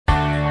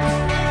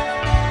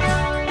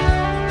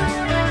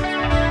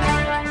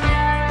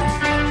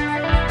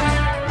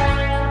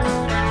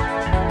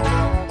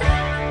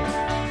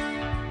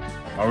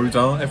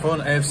Rudar,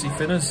 everyone, AFC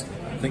Finners.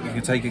 I think you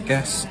can take a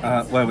guess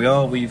at where we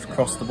are. We've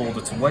crossed the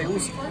border to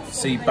Wales to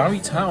see Barry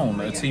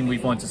Town, a team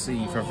we've wanted to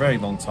see for a very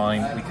long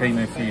time. We came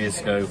in a few years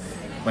ago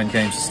when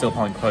games were still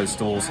behind closed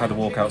doors, had a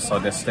walk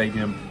outside their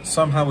stadium.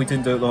 Somehow we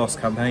didn't do it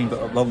last campaign, but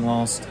at long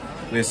last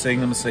we're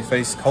seeing them as they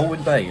face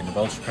Colwyn Bay in the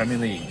Welsh Premier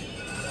League.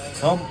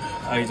 Tom,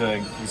 how are you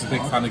doing? He's a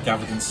big fan of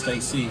Gavin and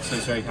Stacey, so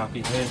he's very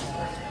happy here.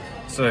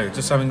 So,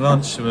 just having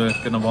lunch, we're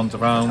going to wander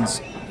around.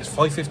 It's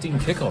 5:15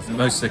 kickoff.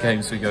 Most of the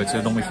games we go to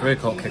are normally 3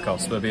 o'clock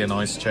kickoffs, but it'll be a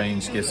nice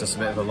change, gives us a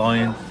bit of a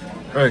lie-in.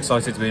 Very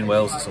excited to be in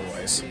Wales as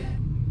always.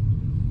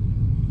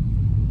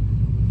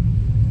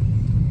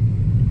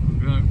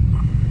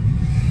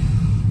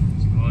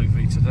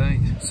 Today.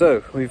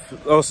 So,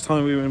 last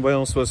time we were in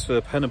Wales was for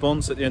Pen y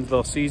Bont at the end of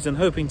last season,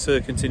 hoping to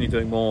continue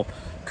doing more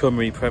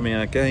Cymru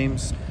Premier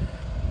games.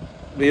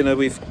 But, you know,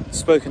 we've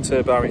spoken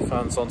to Barry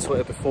fans on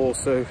Twitter before,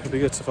 so it'd be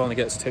good to finally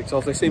get us ticked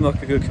off. They seem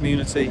like a good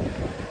community.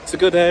 It's a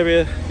good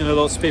area, you know,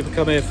 lots of people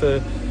come here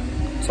for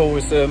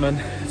tourism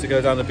and to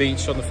go down the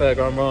beach on the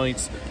fairground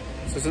rides.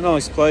 So it's a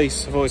nice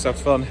place, I've always had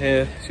fun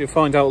here. So you'll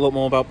find out a lot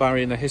more about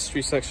Barry in the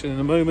history section in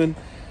a moment,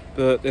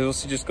 but they've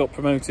also just got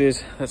promoted.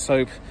 Let's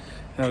hope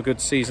they have a good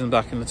season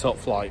back in the top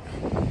flight.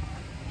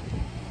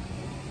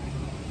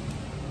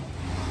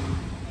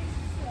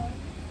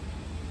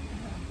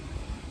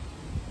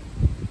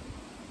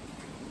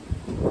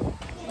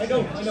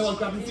 I know, I'll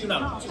grab you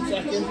now. 2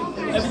 seconds.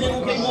 Everything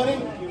okay,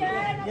 morning?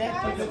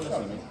 Yeah.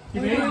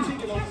 You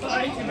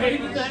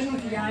made it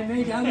then? Yeah, I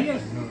made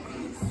it.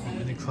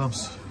 Many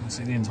clubs. You can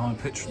see the entire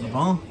pitch from the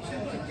bar.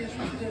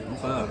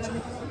 Not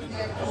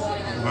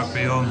bad.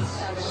 Rugby on.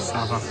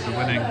 South Africa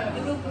winning.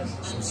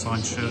 Some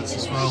signed shirts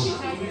as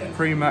well.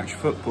 Pre-match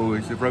football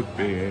is the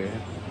rugby.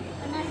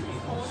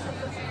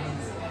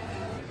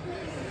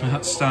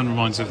 That stand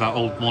reminds me of that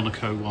old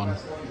Monaco one.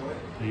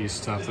 They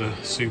used to have the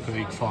Super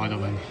League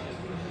final in.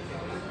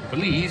 I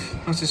believe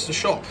that is the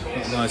shop.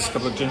 Nice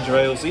couple of ginger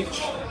ales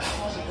each.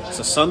 As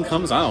the sun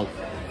comes out.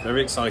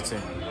 Very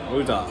exciting.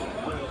 Oda.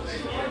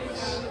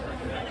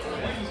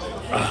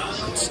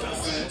 Good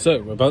stuff.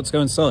 So, we're about to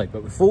go inside,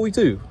 but before we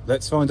do,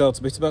 let's find out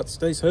a bit about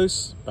today's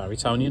hosts, Barry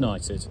Town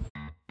United.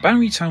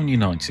 Barry Town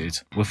United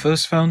were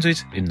first founded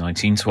in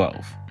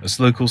 1912, as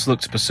locals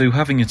looked to pursue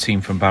having a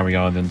team from Barry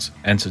Island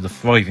enter the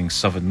thriving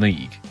Southern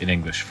League in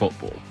English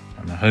football,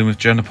 and the home of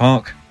Jenner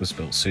Park was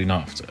built soon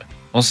after.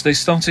 Whilst they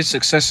started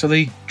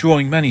successfully,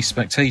 drawing many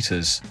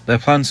spectators, their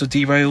plans were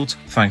derailed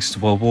thanks to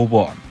World War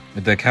I,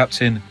 with their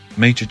captain,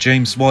 Major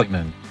James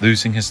Whiteman,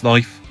 losing his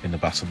life in the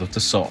Battle of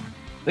the Somme.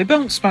 They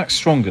bounced back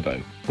stronger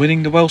though,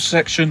 winning the Welsh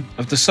section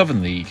of the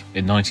Southern League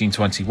in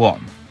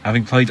 1921,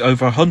 having played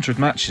over 100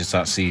 matches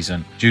that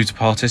season due to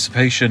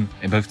participation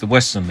in both the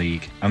Western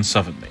League and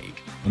Southern League.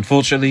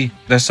 Unfortunately,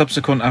 their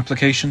subsequent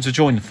application to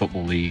join the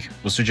Football League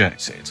was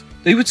rejected.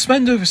 They would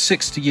spend over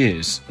 60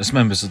 years as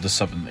members of the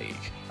Southern League,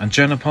 and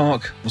Jenner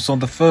Park was one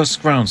of the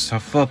first grounds to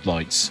have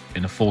floodlights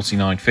in a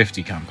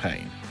 49-50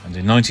 campaign. And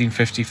in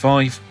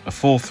 1955, a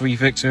 4-3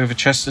 victory over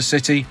Chester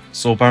City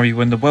saw Barry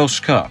win the Welsh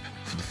Cup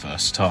for the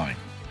first time.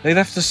 They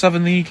left the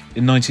Southern League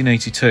in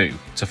 1982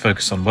 to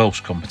focus on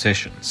Welsh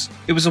competitions.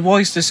 It was a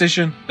wise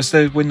decision as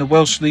they would win the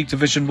Welsh League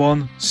Division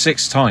 1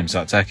 6 times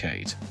that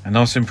decade, and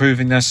after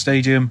improving their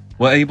stadium,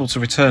 were able to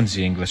return to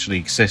the English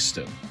League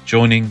system,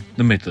 joining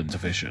the Midland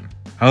Division.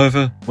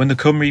 However, when the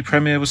Cymru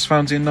Premier was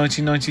founded in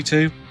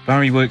 1992,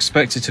 Barry were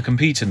expected to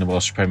compete in the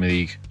Welsh Premier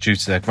League due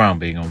to their ground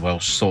being on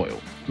Welsh soil.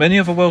 Many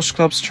other Welsh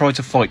clubs tried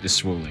to fight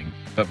this ruling,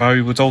 but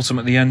Barry would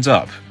ultimately end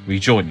up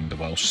rejoining the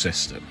Welsh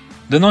system.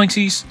 The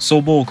 90s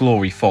saw more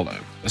glory follow,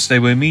 as they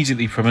were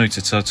immediately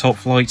promoted to the top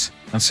flight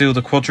and sealed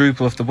a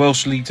quadruple of the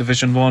Welsh League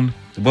Division 1,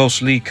 the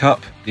Welsh League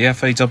Cup, the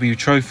FAW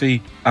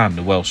Trophy and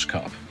the Welsh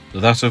Cup, the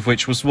latter of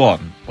which was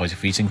won by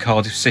defeating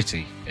Cardiff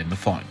City in the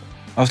final.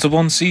 After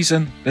one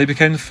season, they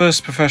became the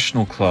first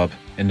professional club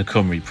in the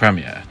Cymru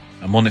Premier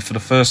and won it for the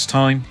first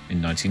time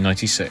in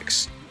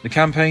 1996. The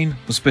campaign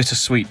was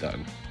bittersweet though,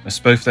 as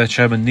both their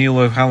chairman Neil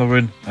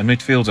O'Halloran and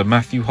midfielder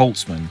Matthew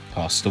Holtzman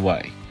passed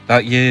away.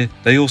 That year,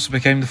 they also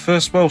became the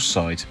first Welsh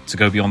side to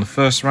go beyond the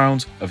first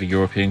round of a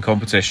European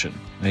competition.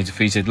 They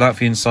defeated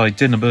Latvian side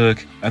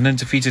Dinneberg and then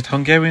defeated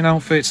Hungarian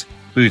outfit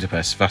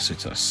Budapest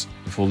Vasutas,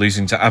 before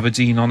losing to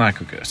Aberdeen on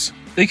aggregate.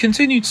 They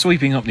continued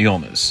sweeping up the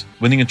honours,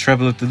 winning a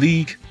treble of the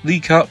League,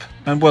 League Cup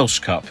and Welsh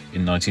Cup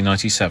in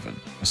 1997,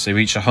 as they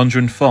reached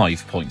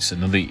 105 points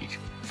in the league.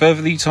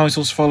 Further league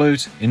titles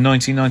followed in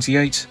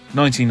 1998,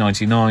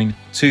 1999,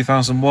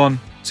 2001,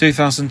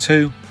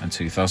 2002 and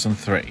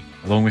 2003,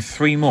 along with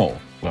 3 more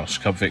Welsh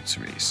Cup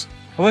victories.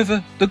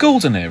 However, the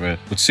golden era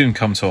would soon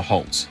come to a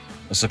halt,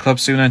 as the club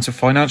soon entered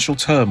financial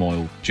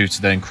turmoil due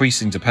to their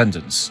increasing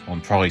dependence on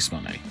prize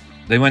money.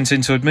 They went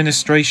into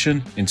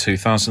administration in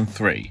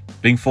 2003,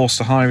 being forced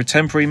to hire a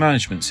temporary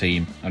management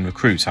team and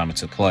recruit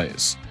amateur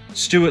players.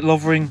 Stuart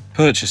Lovering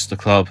purchased the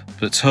club,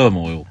 but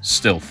turmoil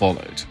still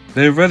followed.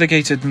 They were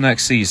relegated the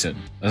next season,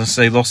 as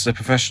they lost their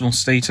professional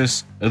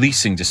status. A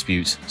leasing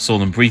dispute saw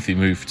them briefly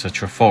move to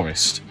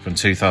Treforest from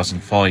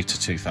 2005 to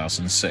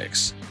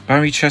 2006.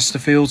 Barry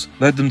Chesterfield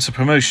led them to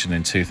promotion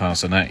in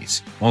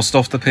 2008. Whilst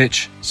off the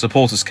pitch,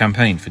 supporters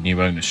campaigned for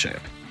new ownership.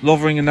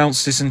 Lovering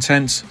announced his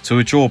intent to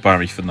withdraw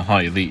Barry from the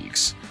higher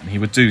leagues, and he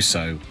would do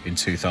so in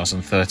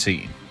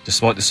 2013,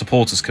 despite the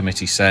supporters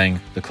committee saying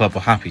the club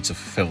were happy to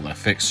fulfil their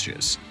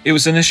fixtures. It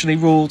was initially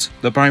ruled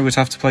that Barry would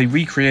have to play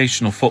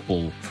recreational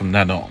football from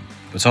then on,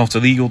 but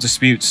after legal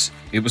disputes,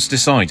 it was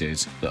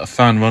decided that a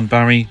fan-run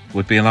Barry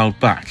would be allowed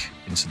back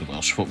into the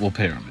Welsh football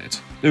pyramid.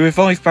 The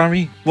revived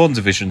Barry won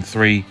Division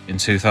 3 in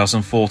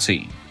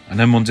 2014, and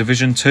then won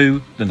Division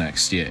 2 the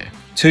next year.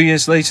 2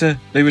 years later,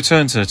 they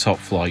returned to the top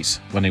flight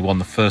when they won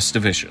the First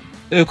Division.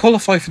 They were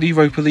qualified for the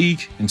Europa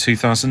League in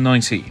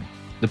 2019,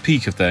 the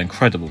peak of their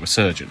incredible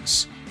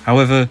resurgence.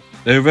 However,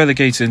 they were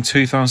relegated in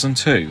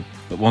 2002,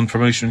 but won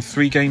promotion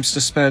 3 games to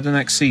spare the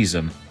next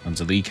season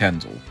under Lee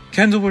Kendall.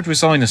 Kendall would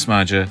resign as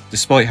manager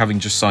despite having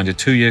just signed a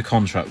 2-year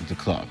contract with the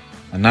club.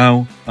 And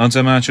now,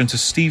 under management to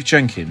Steve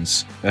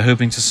Jenkins, they're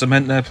hoping to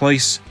cement their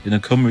place in the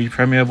Cymru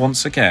Premier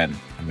once again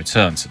and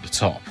return to the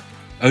top.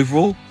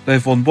 Overall,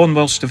 they've won 1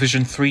 Welsh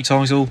Division 3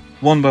 title,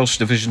 1 Welsh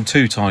Division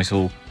 2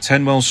 title,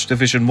 10 Welsh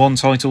Division 1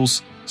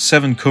 titles,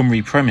 7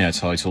 Cymru Premier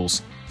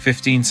titles,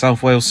 15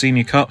 South Wales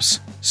Senior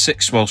Cups,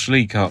 6 Welsh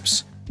League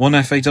Cups, 1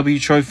 FAW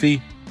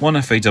Trophy, 1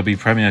 FAW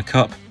Premier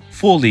Cup,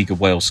 4 League of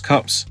Wales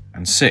Cups,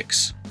 and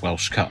 6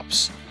 Welsh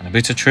Cups. And a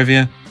bit of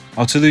trivia,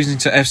 after losing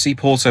to FC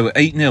Porto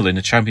 8-0 in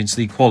the Champions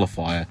League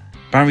qualifier,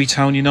 Barry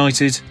Town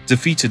United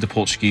defeated the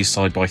Portuguese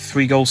side by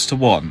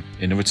 3-1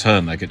 in a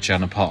return leg at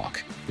Jenner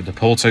Park, with the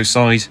Porto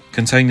side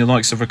containing the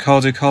likes of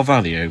Ricardo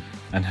Carvalho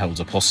and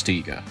Helder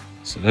Postiga.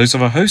 So those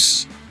are our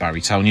hosts,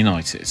 Barry Town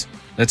United.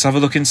 Let's have a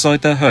look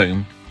inside their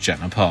home,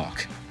 Jenner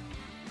Park.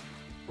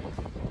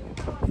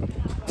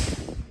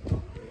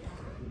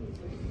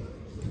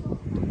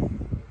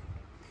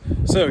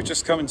 So,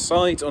 just come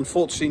inside.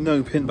 Unfortunately,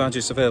 no pin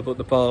badges available at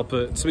the bar,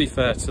 but to be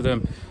fair to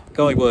them,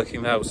 guy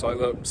working there was like,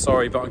 look,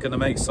 sorry, but I'm going to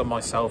make some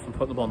myself and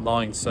put them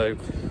online. So,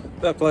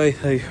 fair play,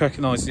 they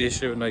recognised the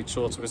issue and made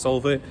sure to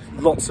resolve it.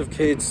 Lots of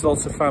kids,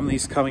 lots of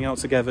families coming out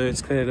together.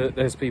 It's clear that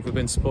there's people who've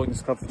been supporting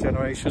this club for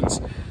generations.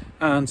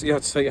 And you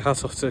have to take your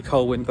hat off to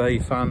Colwyn Bay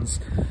fans.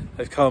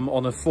 They've come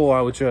on a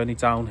 4-hour journey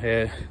down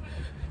here,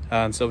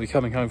 and they'll be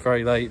coming home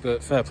very late,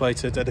 but fair play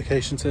to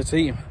dedication to the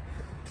team.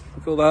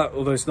 Look at all that,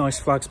 all those nice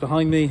flags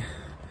behind me.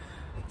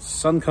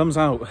 Sun comes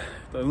out.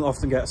 Don't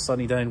often get a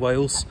sunny day in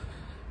Wales,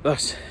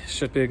 but it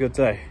should be a good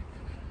day.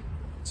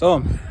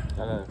 Tom,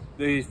 hello.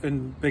 You've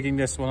been bigging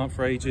this one up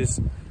for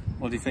ages.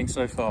 What do you think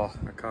so far?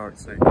 I can't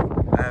see.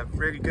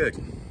 Really good.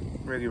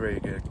 Really, really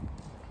good.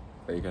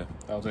 There you go.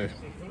 That'll do.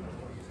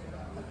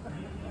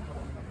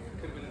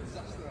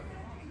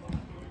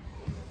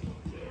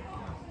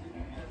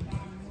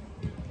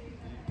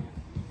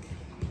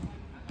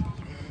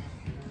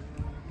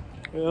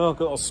 Yeah, I've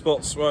got our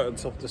spots right on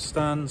top of the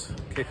stand.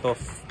 Kick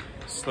off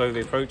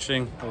slowly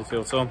approaching. How do you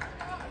feel, Tom?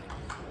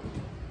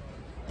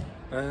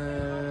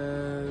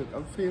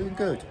 I'm feeling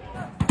good.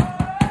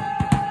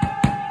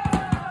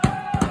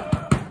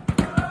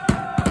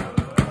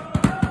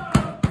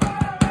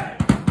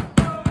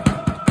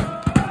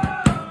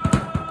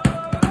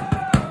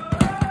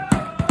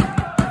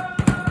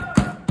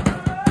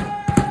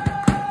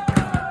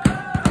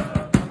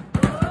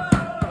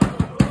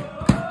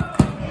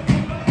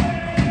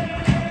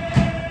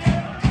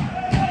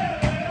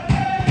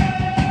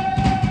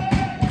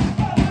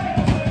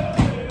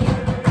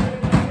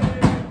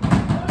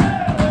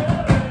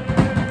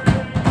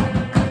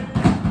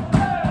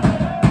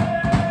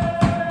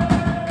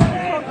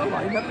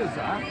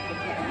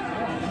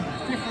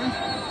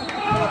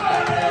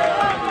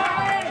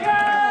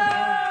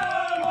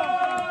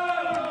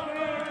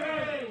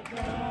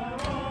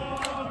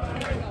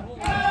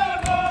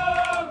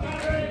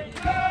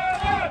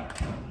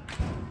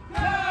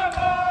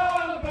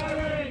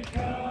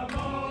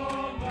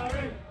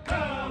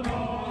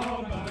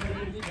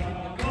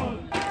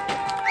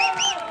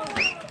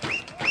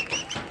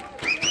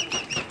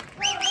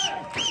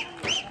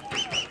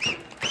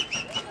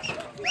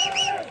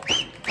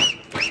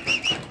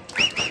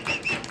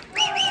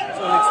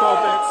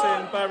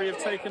 Barry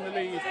have taken the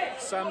lead.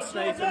 Sam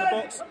Snaith in the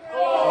box.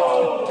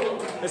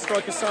 The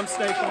striker Sam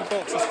Snaith in the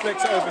box has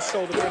flicked it over his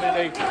shoulder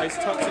brilliantly. He's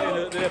tucked it in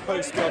at the near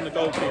post beyond the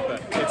goalkeeper.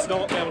 It's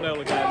not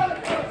 0-0 again.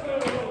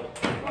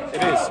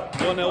 It is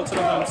 1-0 to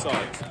the home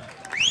side.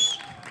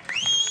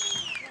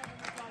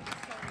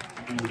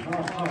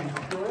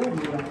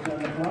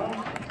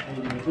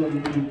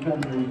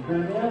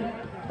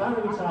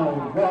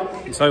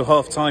 So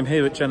half-time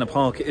here at Jenner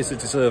Park, it is a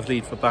deserved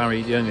lead for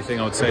Barry. The only thing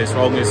I would say is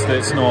wrong is that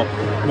it's not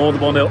more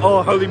than 1-0.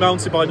 Oh, Holy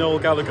Mountain by Noel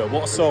Gallagher,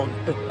 what a song.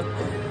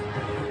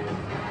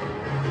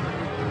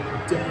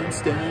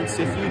 Dance, dance,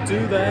 if you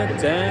do that,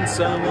 dance,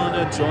 I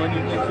wanna join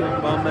you, make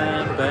it my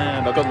man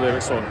band. I've got the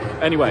lyrics wrong.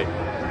 Anyway,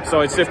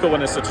 so it's difficult when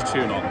there's such a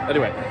tune on.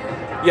 Anyway,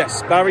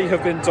 yes, Barry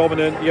have been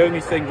dominant. The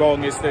only thing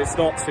wrong is that it's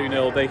not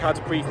 2-0. They had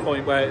a brief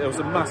point where there was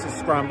a massive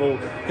scramble,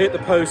 hit the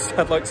post,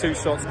 had like 2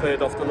 shots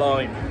cleared off the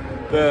line.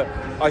 but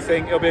I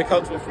think it'll be a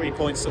comfortable 3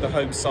 points to the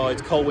home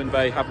side. Colwyn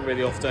Bay haven't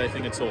really offered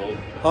anything at all.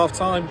 Half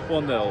time,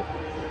 1-0.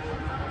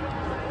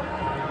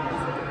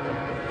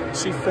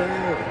 She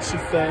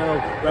fell,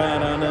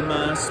 right under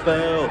my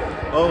spell.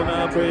 Oh,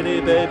 now pretty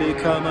baby,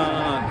 come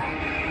on.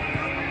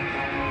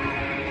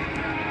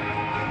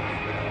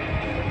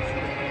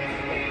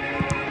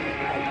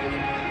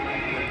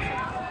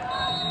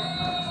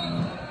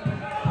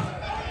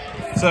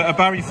 So, a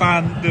Barry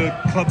fan, the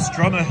club's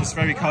drummer, has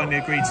very kindly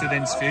agreed to the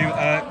interview.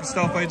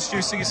 Start by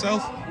introducing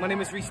yourself. My name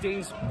is Rhys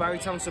Deans, Barry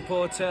Town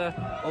supporter,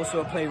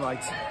 also a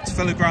playwright. To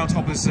fellow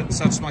groundhoppers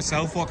such as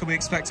myself, what can we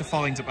expect to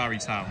find at Barry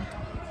Town?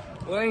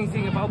 Well,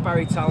 anything about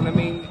Barry Town, I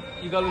mean,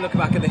 you got to look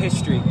back at the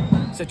history.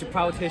 Such a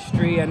proud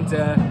history, and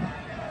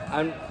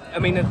I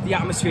mean the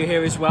atmosphere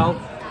here as well.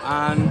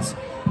 And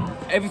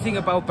everything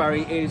about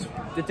Barry is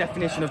the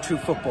definition of true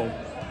football.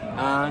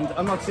 And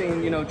I'm not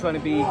saying, you know, trying to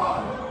be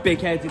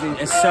big-headed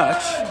as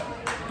such,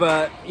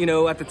 but you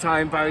know, at the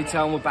time Barry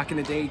Town were back in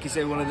the day because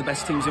they were one of the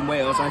best teams in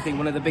Wales. And I think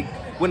one of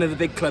the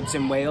big clubs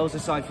in Wales,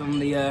 aside from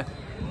the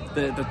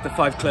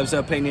 5 clubs that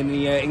are playing in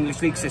the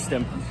English league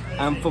system.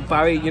 And for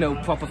Barry, you know,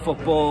 proper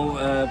football,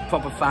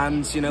 proper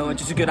fans, you know, and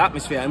just a good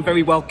atmosphere and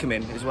very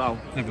welcoming as well.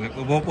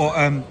 What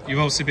you've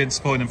obviously been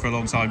supporting them for a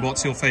long time.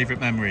 What's your favourite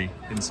memory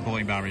in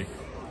supporting Barry?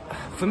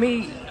 For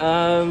me,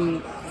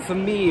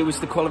 it was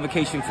the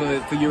qualification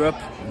for Europe,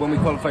 when we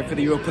qualified for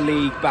the Europa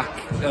League back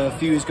a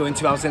few years ago in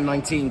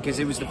 2019, because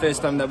it was the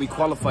first time that we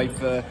qualified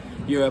for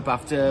Europe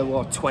after,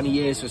 what, 20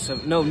 years or so?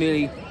 No,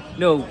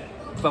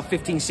 about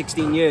 15,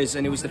 16 years,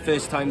 and it was the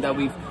first time that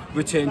we've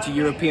returned to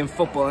European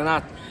football, and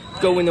that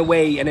going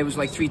away, and it was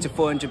like 300 to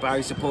 400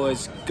 Barry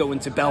supporters going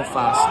to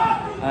Belfast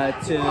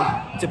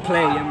to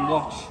play and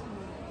watch.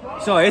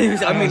 Sorry,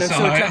 I'm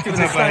so attracted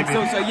with the stand.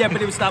 So yeah,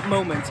 but it was that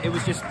moment. It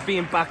was just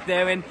being back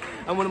there, and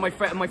one of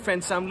my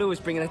friend Sam Lewis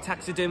bringing a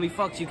taxidermy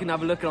fox. You can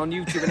have a look on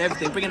YouTube and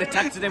everything. Bringing a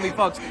taxidermy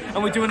fox,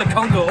 and we're doing a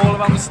conga all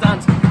around the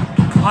stand.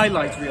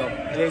 Highlight reel.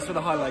 It is for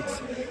the highlights.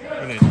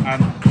 Brilliant.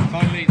 And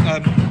finally,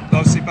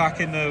 obviously back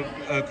in the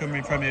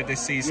Cymru Premier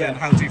this season,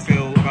 how do you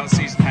feel about the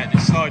season ahead? It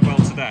started well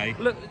today.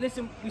 Look,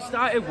 listen, we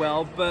started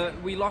well, but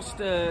we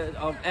lost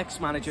our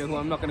ex-manager, who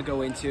I'm not going to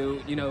go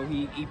into. You know,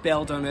 he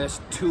bailed on us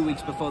 2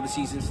 weeks before the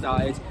season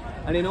started.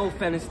 And in all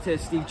fairness to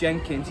Steve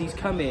Jenkins, he's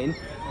come in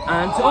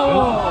and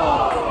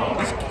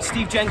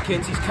Steve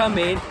Jenkins, he's come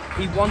in.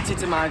 He wanted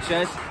to manage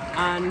us,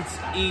 and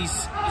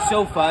he's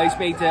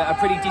made a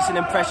pretty decent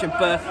impression.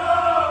 But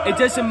it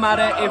doesn't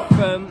matter if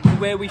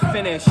where we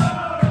finish.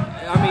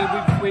 I mean,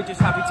 we're just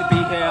happy to be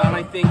here, and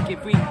I think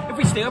if we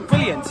stay up,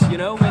 brilliant, you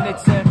know. And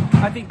it's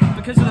I think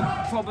because of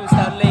the problems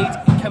that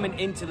laid coming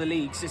into the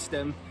league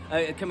system,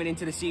 coming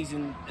into the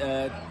season,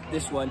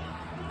 this one,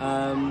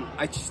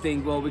 I just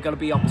think, well, we've got to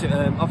be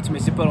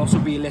optimistic, but also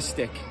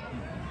realistic.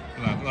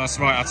 That's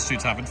the right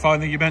attitude to have. And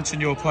finally, you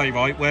mentioned you're a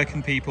playwright. Where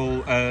can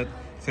people,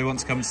 if they want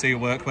to come and see your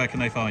work, where can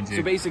they find you?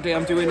 So basically,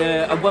 I'm doing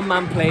a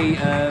one-man play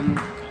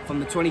from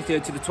the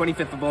 23rd to the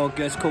 25th of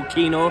August called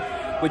Keno,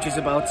 which is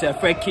about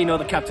Fred Keno,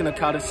 the captain of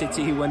Cardiff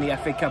City, who won the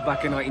FA Cup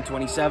back in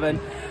 1927,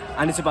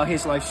 and it's about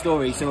his life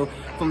story. So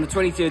from the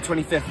 23rd,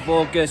 25th of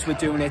August, we're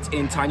doing it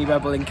in Tiny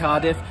Rebel in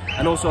Cardiff,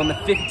 and also on the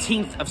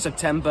 15th of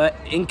September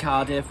in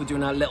Cardiff, we're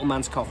doing our Little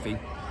Man's Coffee.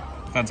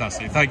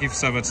 Fantastic. Thank you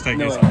so much for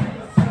taking your time.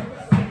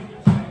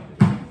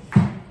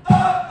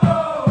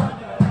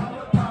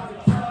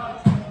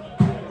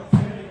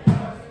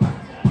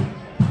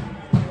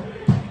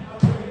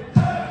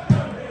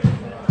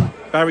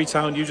 Barry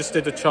Town, you just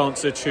did a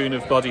chance a tune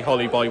of Buddy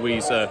Holly by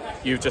Weezer.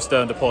 You've just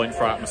earned a point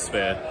for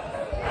atmosphere.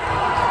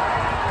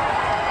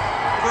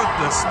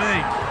 Goodness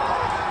me.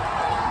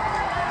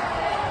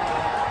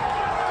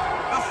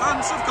 The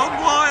fans have gone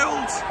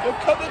wild.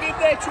 They're coming in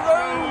their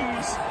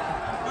droves.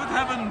 Good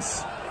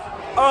heavens.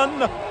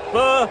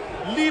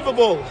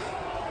 Unbelievable.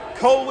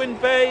 Colwyn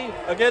Bay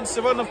against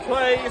the run of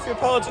play, if you'll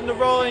pardon the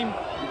rhyme.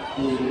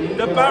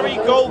 The Barry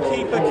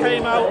goalkeeper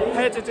came out,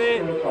 headed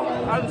it,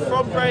 and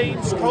from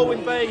range,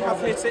 Colwyn Bay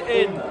have hit it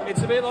in.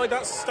 It's a bit like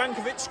that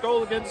Stankovic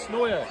goal against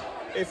Neuer,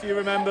 if you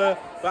remember.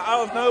 But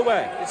out of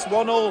nowhere, it's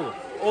 1-1,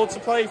 all to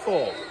play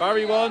for.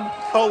 Barry won,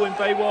 Colwyn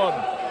Bay won.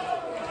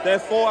 Their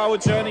 4-hour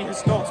journey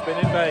has not been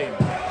in vain.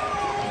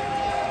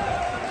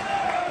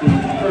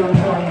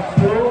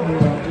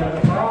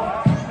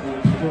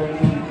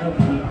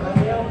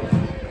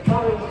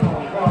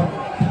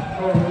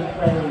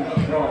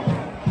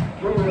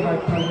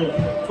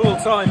 Full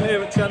time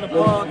here at Jenner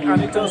Park,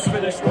 and it does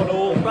finish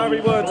 1-1. Barry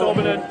were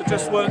dominant, but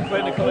just weren't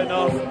clinical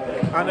enough,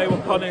 and they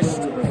were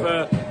punished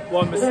for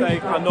one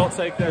mistake and not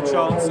take their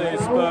chances.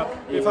 But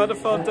we've had a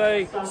fun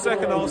day.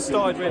 Second half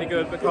started really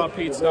good, but can't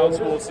peter out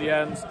towards the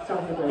end.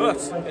 But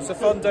it's a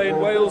fun day in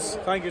Wales.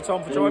 Thank you,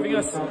 Tom, for joining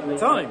us.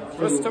 Time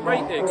for us to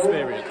rate the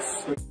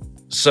experience.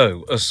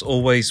 So, as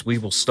always, we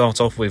will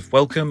start off with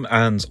welcome,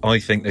 and I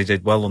think they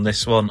did well on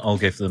this one. I'll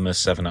give them a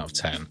 7 out of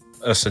 10.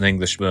 as an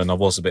Englishman, I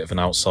was a bit of an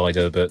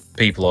outsider, but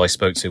people I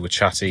spoke to were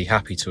chatty,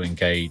 happy to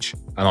engage,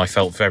 and I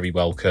felt very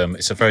welcome.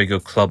 It's a very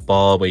good club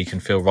bar where you can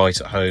feel right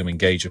at home,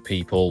 engage with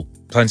people.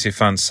 Plenty of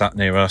fans sat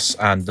near us,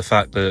 and the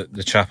fact that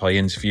the chap I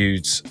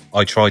interviewed,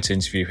 I tried to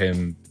interview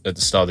him at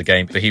the start of the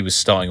game, but he was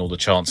starting all the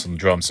chants on the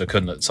drums, so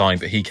couldn't at the time,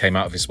 but he came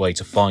out of his way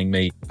to find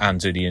me and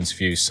do the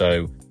interview,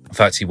 so the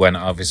fact he went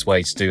out of his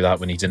way to do that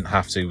when he didn't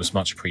have to was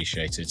much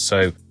appreciated.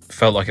 So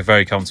felt like a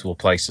very comfortable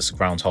place as a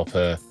ground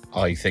hopper.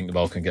 I think the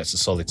welcome gets a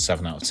solid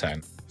 7 out of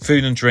 10.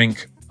 Food and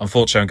drink,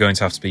 unfortunately I'm going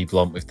to have to be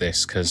blunt with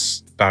this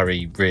because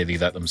Barry really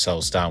let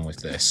themselves down with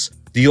this.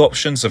 The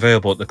options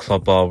available at the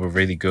club bar were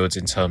really good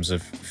in terms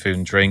of food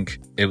and drink.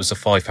 It was a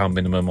 £5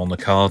 minimum on the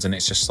card, and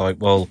it's just like,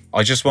 well,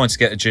 I just wanted to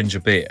get a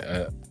ginger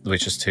beer,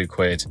 which is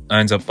 £2. I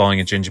ended up buying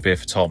a ginger beer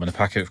for Tom and a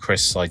packet of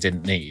crisps I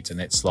didn't need, and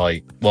it's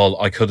like, well,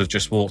 I could have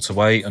just walked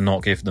away and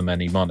not given them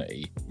any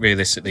money.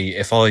 Realistically,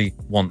 if I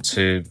want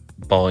to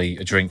buy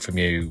a drink from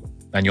you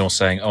and you're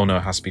saying, oh no,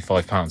 it has to be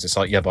 £5, it's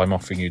like, yeah, but I'm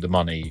offering you the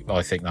money.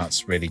 I think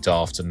that's really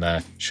daft, and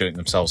they're shooting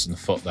themselves in the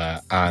foot there.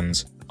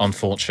 And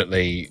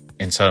unfortunately,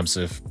 in terms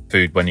of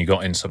food, when you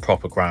got into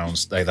proper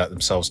grounds, they let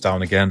themselves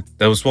down again.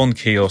 There was one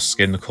kiosk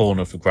in the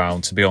corner of the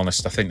ground. To be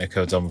honest, I think they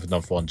could have done with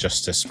another one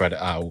just to spread it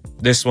out.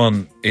 This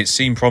one, it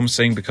seemed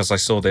promising because I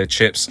saw their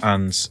chips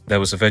and there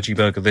was a veggie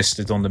burger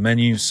listed on the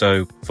menu.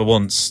 So for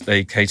once,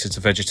 they catered to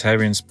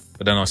vegetarians,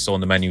 but then I saw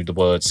on the menu the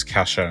words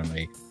cash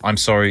only. I'm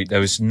sorry,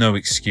 there is no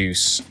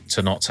excuse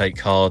to not take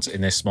cards in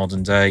this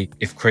modern day.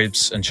 If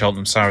Cribs and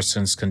Cheltenham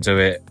Saracens can do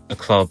it, a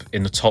club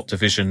in the top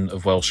division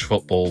of Welsh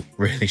football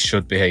really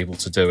should be able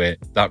to do it.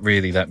 That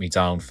really let me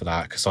down for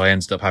that, because I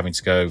ended up having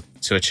to go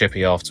to a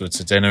chippy afterwards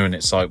to dinner, and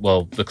it's like,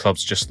 well, the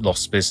club's just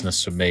lost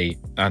business from me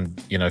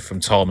and, you know, from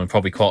Tom and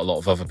probably quite a lot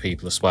of other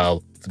people as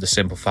well, for the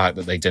simple fact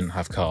that they didn't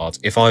have card.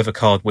 If I have a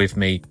card with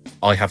me,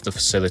 I have the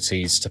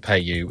facilities to pay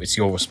you. It's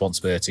your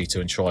responsibility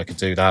to ensure I could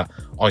do that.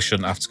 I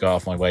shouldn't have to go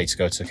out of my way to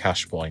go to a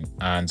cash point.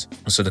 And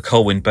so the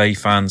Colwyn Bay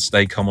fans,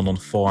 they come on a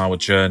 4-hour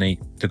journey.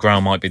 The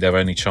ground might be their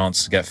only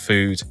chance to get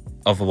food.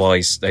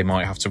 Otherwise, they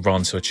might have to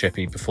run to a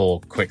chippy before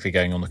quickly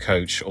getting on the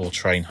coach or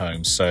train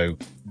home. So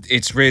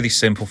it's really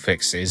simple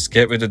fixes.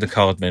 Get rid of the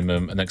card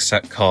minimum and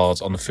accept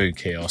cards on the food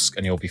kiosk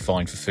and you'll be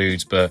fine for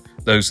food. But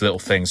those little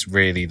things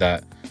really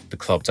let the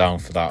club down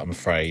for that, I'm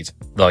afraid.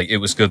 Like, it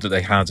was good that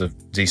they had a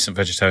decent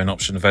vegetarian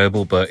option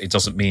available, but it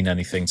doesn't mean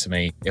anything to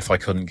me if I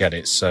couldn't get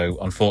it. So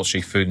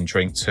unfortunately, food and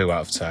drink, 2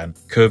 out of 10.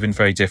 Could have been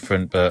very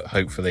different, but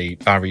hopefully,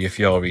 Barry, if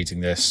you are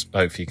reading this,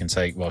 hopefully you can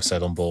take what I've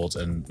said on board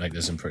and make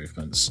those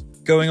improvements.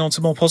 Going on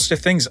to more positive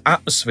things,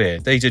 atmosphere.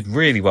 They did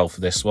really well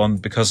for this one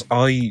because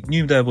I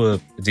knew there were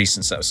a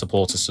decent set of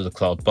supporters to the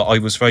club, but I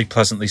was very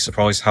pleasantly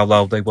surprised how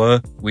loud they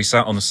were. We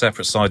sat on a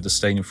separate side of the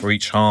stadium for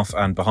each half,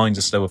 and behind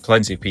us there were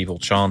plenty of people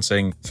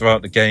chanting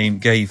throughout the game,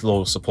 gave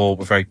loyal support,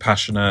 were very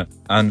passionate,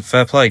 and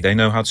fair play, they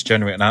know how to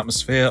generate an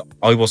atmosphere.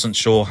 I wasn't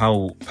sure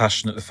how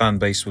passionate the fan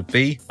base would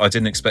be. I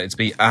didn't expect it to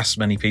be as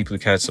many people who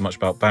cared so much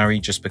about Barry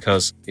just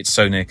because it's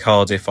so near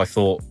Cardiff. I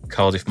thought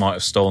Cardiff might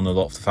have stolen a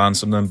lot of the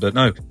fans from them, but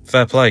no,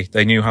 fair play.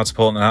 They knew how to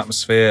put on an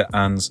atmosphere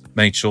and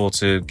made sure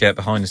to get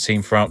behind the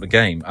team throughout the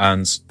game,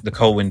 and the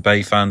Colwyn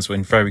Bay fans were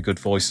in very good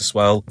voice as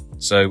well.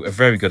 So a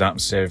very good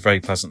atmosphere,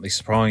 very pleasantly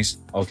surprised.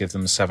 I'll give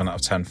them a 7 out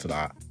of 10 for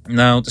that.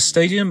 Now, the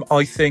stadium,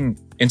 I think,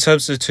 in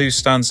terms of the 2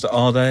 stands that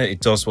are there, it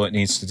does what it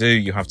needs to do.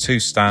 You have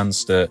 2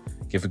 stands that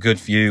give a good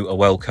view, are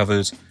well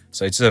covered,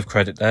 so they deserve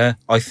credit there.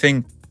 I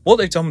think what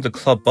they've done with the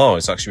club bar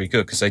is actually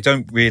good because they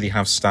don't really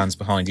have stands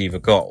behind either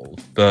goal.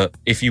 But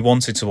if you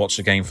wanted to watch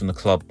the game from the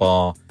club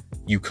bar,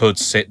 you could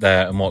sit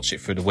there and watch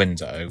it through the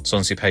window. As long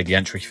as you pay the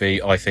entry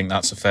fee, I think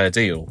that's a fair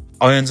deal.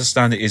 I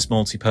understand it is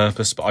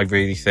multi-purpose, but I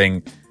really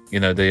think, you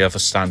know, the other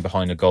stand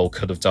behind the goal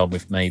could have done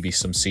with maybe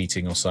some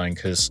seating or something,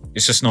 because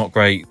it's just not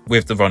great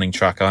with the running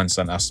track. I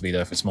understand it has to be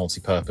there if it's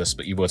multi-purpose,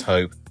 but you would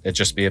hope there'd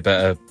just be a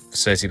better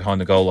facility behind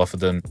the goal other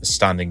than the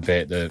standing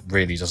bit that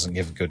really doesn't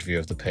give a good view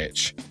of the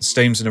pitch. The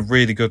stadium's in a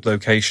really good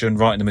location,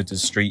 right in the middle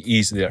of the street,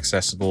 easily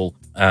accessible,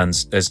 and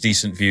there's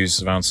decent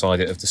views around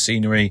it of the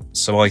scenery.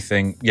 So I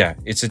think, yeah,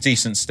 it's a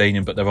decent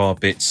stadium, but there are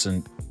bits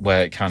and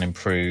where it can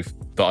improve.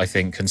 But I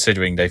think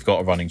considering they've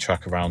got a running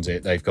track around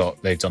it, they've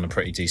done a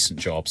pretty decent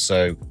job.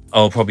 So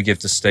I'll probably give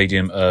the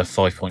stadium a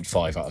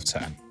 5.5 out of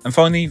 10. And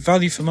finally,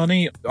 value for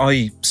money.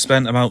 I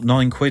spent about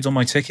 £9 on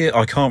my ticket.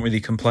 I can't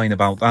really complain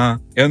about that.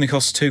 It only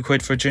costs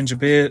 £2 for a ginger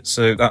beer,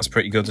 so that's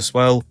pretty good as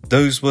well.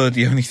 Those were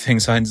the only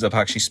things I ended up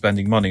actually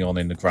spending money on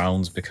in the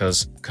grounds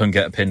because couldn't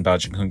get a pin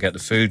badge and couldn't get the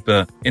food.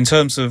 But in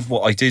terms of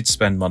what I did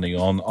spend money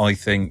on, I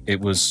think it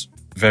was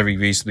very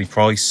reasonably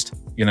priced.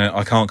 You know,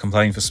 I can't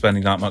complain for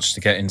spending that much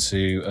to get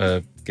into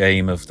a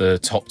game of the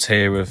top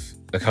tier of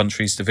the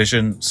country's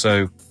division.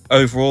 So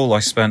overall, I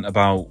spent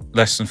about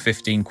less than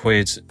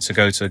 £15 to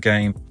go to a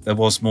game. There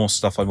was more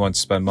stuff I wanted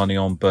to spend money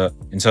on, but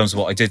in terms of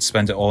what I did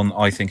spend it on,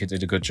 I think it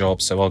did a good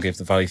job. So I'll give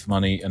the value for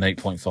money an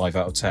 8.5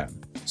 out of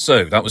 10.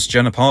 So that was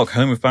Jenner Park,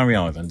 home of Barry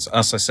Island.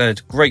 As I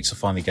said, great to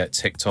finally get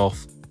ticked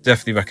off.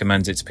 Definitely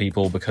recommend it to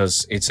people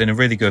because it's in a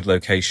really good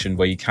location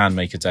where you can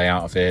make a day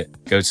out of it.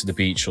 Go to the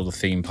beach or the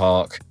theme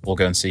park, or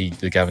go and see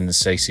the Gavin and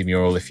Stacey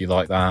mural if you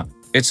like that.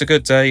 It's a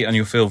good day and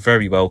you'll feel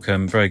very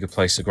welcome, very good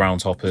place for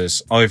ground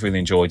hoppers. I've really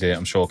enjoyed it.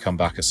 I'm sure I'll come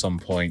back at some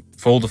point.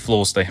 For all the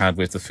flaws they had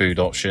with the food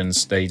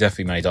options, they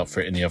definitely made up for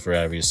it in the other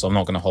areas, so I'm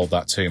not going to hold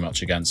that too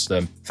much against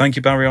them. Thank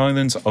you, Barry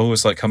Island. I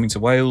always like coming to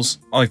Wales.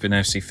 I've been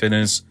AFC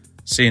Finners.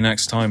 See you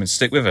next time and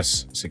stick with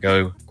us as we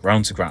go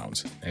ground to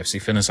ground.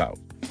 AFC Finners out.